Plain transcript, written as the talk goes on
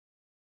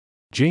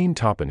Jane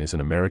Toppan is an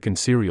American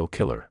serial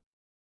killer.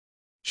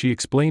 She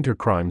explained her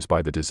crimes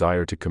by the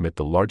desire to commit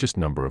the largest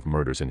number of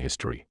murders in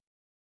history.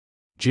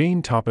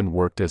 Jane Toppan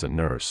worked as a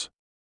nurse.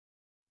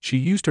 She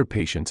used her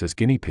patients as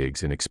guinea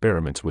pigs in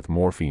experiments with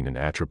morphine and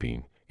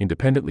atropine,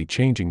 independently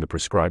changing the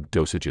prescribed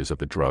dosages of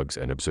the drugs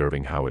and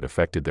observing how it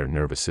affected their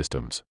nervous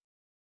systems.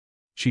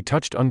 She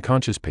touched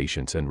unconscious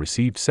patients and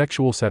received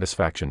sexual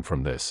satisfaction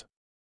from this.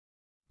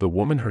 The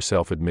woman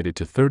herself admitted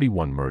to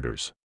 31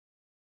 murders.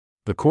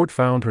 The court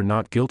found her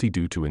not guilty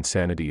due to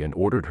insanity and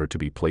ordered her to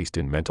be placed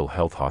in mental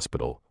health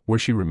hospital, where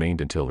she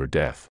remained until her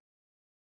death.